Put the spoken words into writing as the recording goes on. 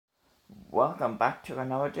Welcome back to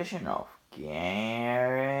another edition of Gareth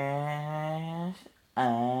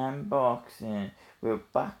Unboxing. We're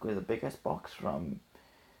back with the biggest box from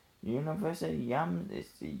Universal Yum.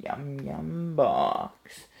 It's the Yum Yum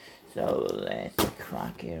box. So let's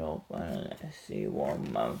crack it open. Let's see what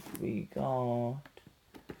month we got.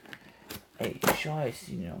 Hey, sure I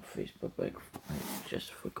seen it on Facebook, but I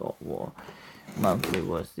just forgot what month it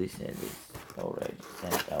was. They said it's already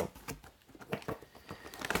sent out.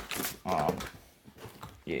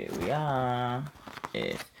 Here we are.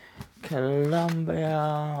 It's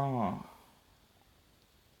Colombia.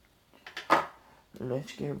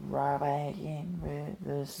 Let's get right back in with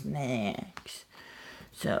the snacks.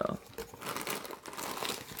 So,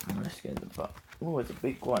 let's get the box. Oh, it's a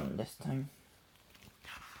big one this time.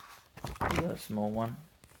 You got a small one.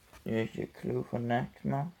 Here's your clue for next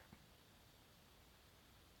month.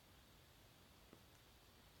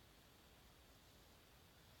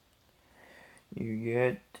 You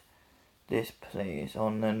get this place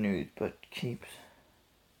on the news, but keep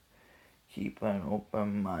an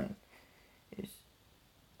open mind. It's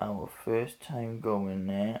our first time going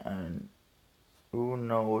there, and who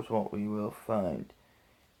knows what we will find.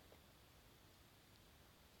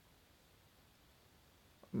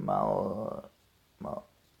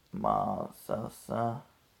 Salsa,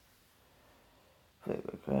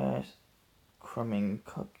 flavor grass, crumbing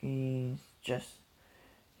cookies. Just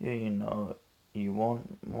you know you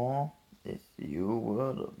want more. It's your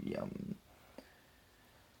world of yum.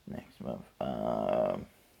 Next month,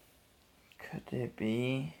 could it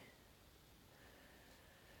be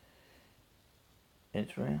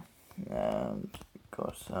Israel? And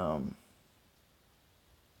got some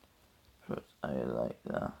fruits. I like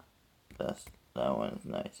that. That one's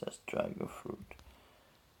nice. That's dragon fruit.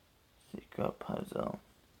 Secret puzzle.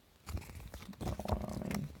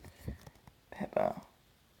 Pepper.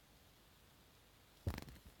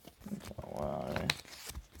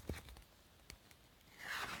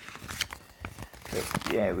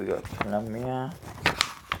 Yeah, we got Colombia.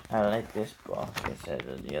 I like this box instead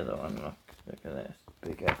of the other one. Look at this.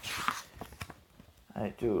 Bigger. I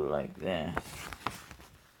do like this.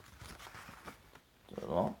 It's a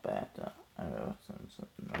lot better. I got some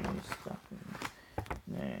nice stuff in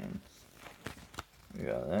there. We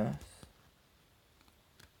got this.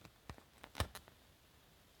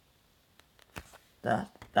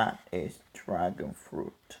 That is dragon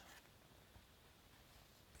fruit.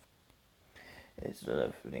 It's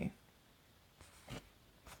lovely.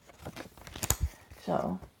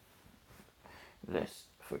 So let's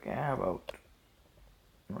forget about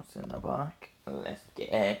what's in the back. Let's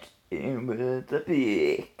get in with the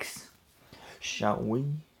pics, shall we?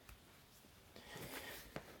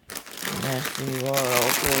 Let's see what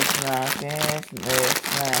all good snack is. This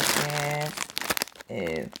snack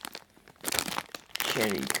is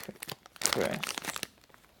chili crisp.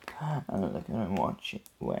 And look at him watch it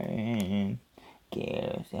wearing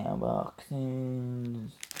Gareth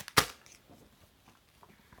unboxings.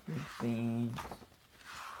 Beans.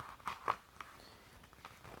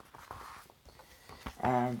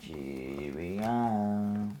 And here we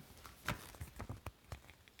are.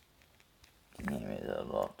 There is a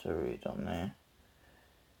lot to read on there.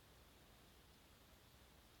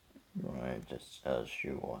 Right, it just tells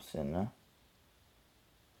you what's in there.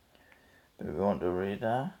 If you want to read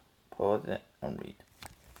that, pause it and read.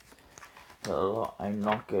 There's a lot I'm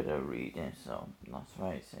not good at reading, so that's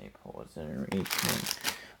why I say pause it and read.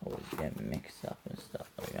 Always get mixed up and stuff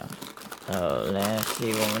like that. So let's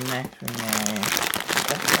see what the next one is.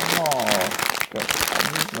 That's some more. But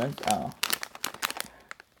these ones are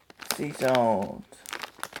sea salt.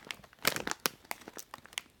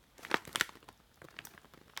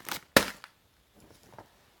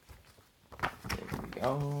 There we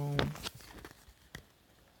go.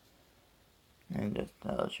 And just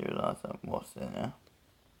tells you lots of what's in there.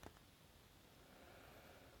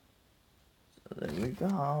 So there we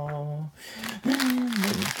go. And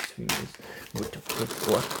the next thing is what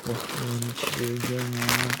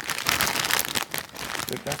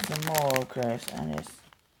we got some more crisps and it's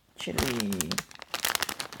chili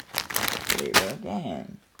flavor again.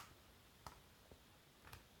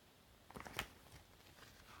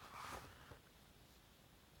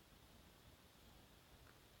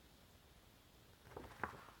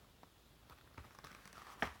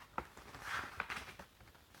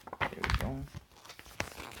 There we go.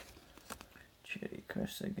 Chili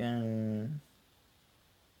crisps again.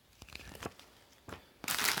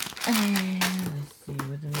 And let's see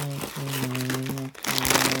what the next one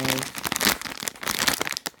is.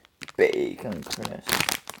 Bacon crisps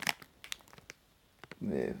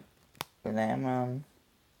with lemon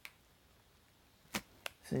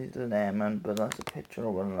says lemon, but that's a picture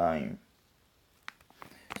of a lime.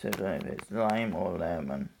 So I don't know if it's lime or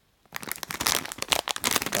lemon.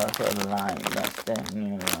 That's a lime. That's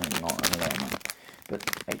definitely a lime, not a lemon. But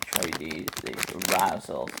I tried these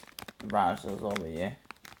razzles. Razzles over here.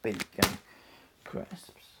 Bacon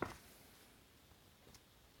crisps.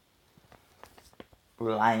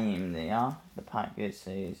 Lime they are. The package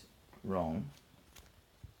says wrong.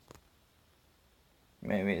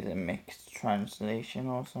 Maybe it's a mixed translation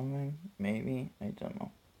or something. Maybe. I don't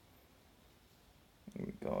know. Here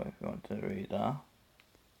we go if you want to read that.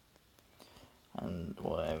 And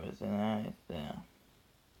whatever's in there is there.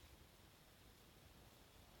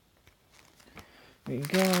 Here we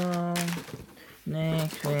go.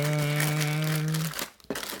 Next thing.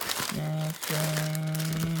 Next thing.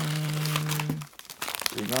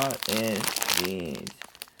 We got is these.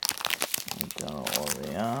 We don't know what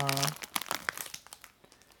they are.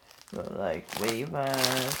 Look like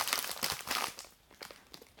wafers.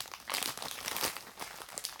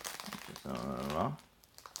 Just don't know.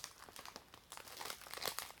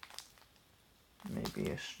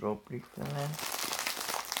 Maybe a strawberry filling.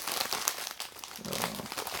 So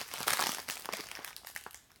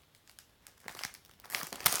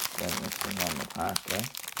then this thing on the packet.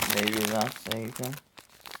 Maybe that's safer.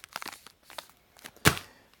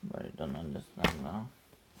 But I don't understand now.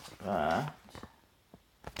 But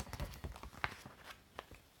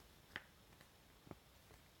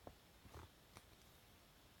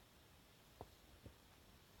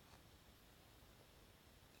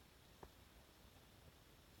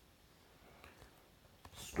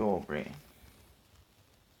strawberry.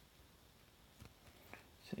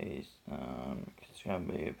 Says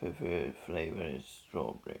strawberry preferred flavour is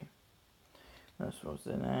strawberry. That's what's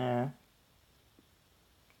in there.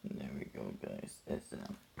 There we go, guys. It's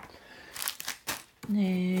them.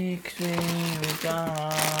 Next thing we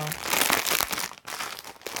got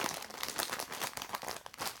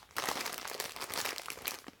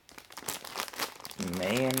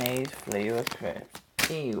mayonnaise flavour crisps.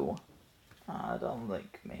 Ew. I don't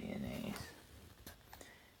like mayonnaise.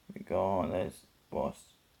 We go, there's what's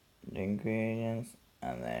the ingredients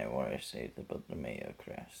and then what it says about the mayo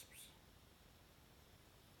crisps.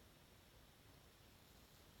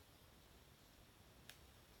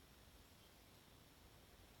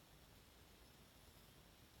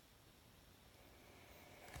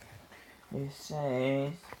 It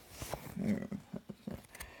says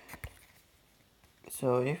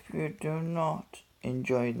so if you do not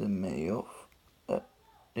enjoy the mayo,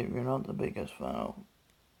 if you're not the biggest fan of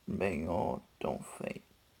mayo, don't fake.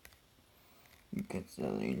 You can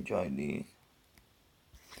still enjoy these.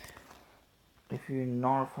 If you're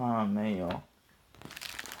not a fan of mayo,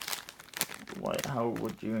 how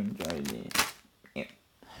would you enjoy these? Yeah.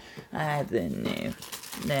 I don't know.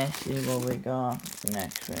 Let's see what we got. The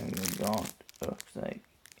next thing we got looks like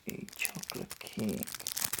a chocolate cake.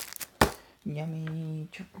 Yummy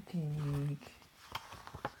chocolate cake.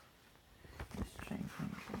 Let's try and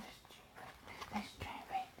find this. Let's try and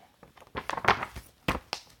find it.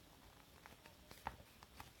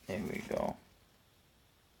 There we go.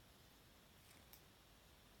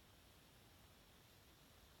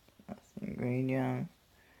 That's the ingredient.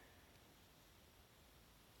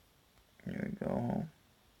 Here we go.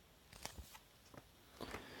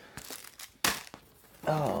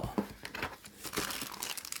 Oh.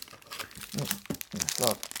 I've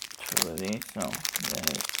got two of these, so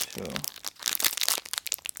there's two.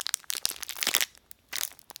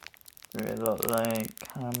 They look like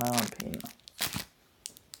caramel and peanuts.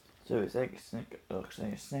 So it's like looks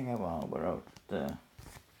like a Snicker bar without the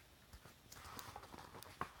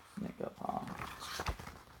Snicker bar.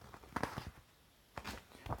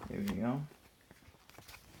 Here we go.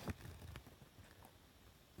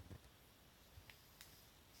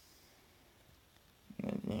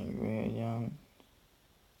 There's the ingredients.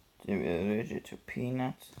 If you're allergic to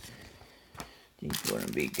peanuts, these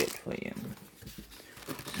wouldn't be good for you.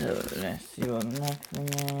 So let's see what the next thing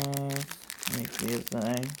is. It feels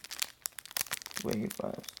like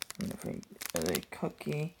wafers. And I think it's a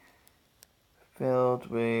cookie filled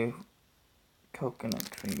with coconut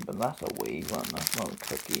cream, but that's a wafer, that's not a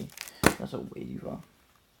cookie. That's a wafer.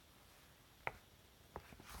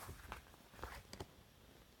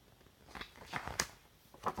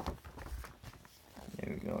 There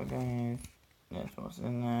we go, guys. That's what's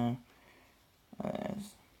in there.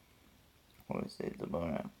 There's what is it about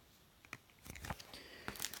it?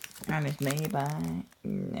 And it's made by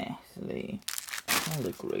Nestle. Not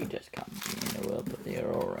the greatest company in the world, but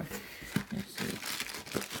they're alright. Let's see.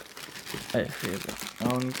 I feel the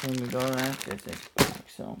only thing we got left is this pack,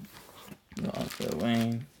 so Got the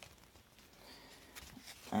way.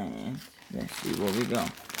 And let's see what we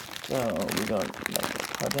got. So we got like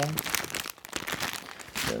a pudding.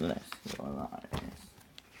 So let's go like this.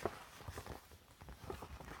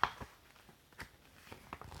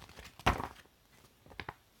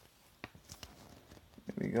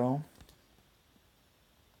 Here we go.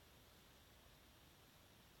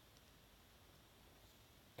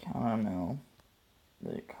 Caramel.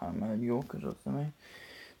 The caramel yogurt or something.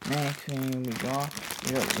 Next thing we got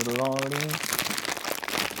the lollies.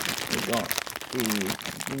 We got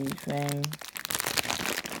these things.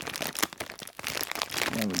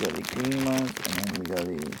 And then we got the green ones, and then we got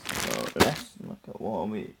these. So let's look at what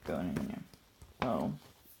we got in here. So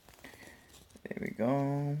there we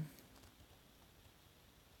go.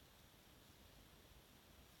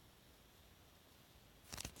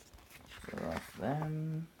 So that's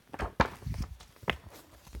them.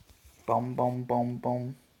 Boom, boom, boom,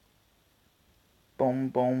 boom. Boom,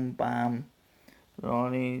 boom, bam.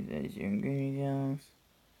 Lollies, there's your ingredients.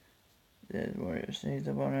 There's what it says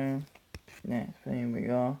about it. Next thing we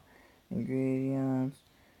got ingredients.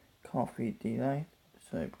 Coffee delight.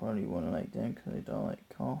 So I probably won't like them because I don't like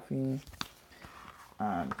coffee.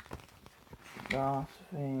 And last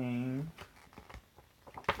thing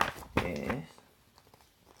is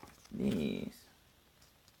these.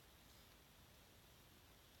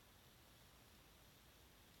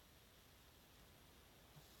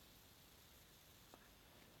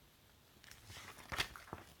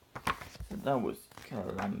 So that was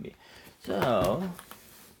Colombia. So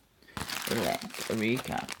let's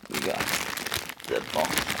recap. We got the box,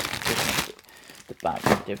 the bag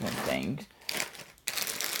of different things.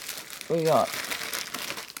 We got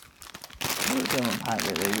different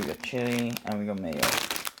packages. We got chili and we got mayo.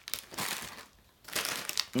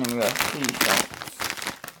 And then we got sea salts.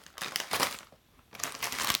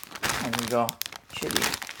 And we got chili.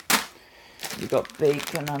 We got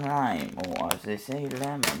bacon and lime, or as they say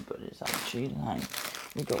lemon, but it's actually lime.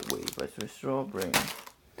 We got wafers with strawberry.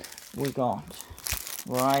 We got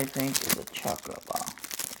what I think is a chocolate bar,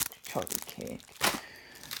 chocolate cake.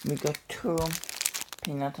 We got 2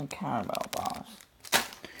 peanut and caramel bars.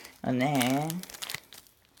 And then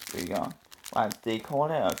we got, well, they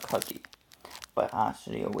call it a cookie, but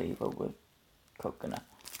actually a wafer with coconut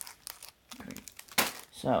cream.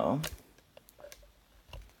 So,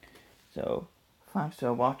 thanks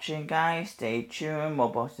for watching, guys. Stay tuned.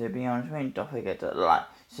 More boxes will be on screen. Don't forget to like,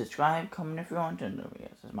 subscribe, comment if you want, and don't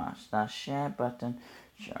forget to smash that share button.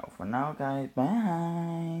 Ciao for now, guys.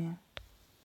 Bye.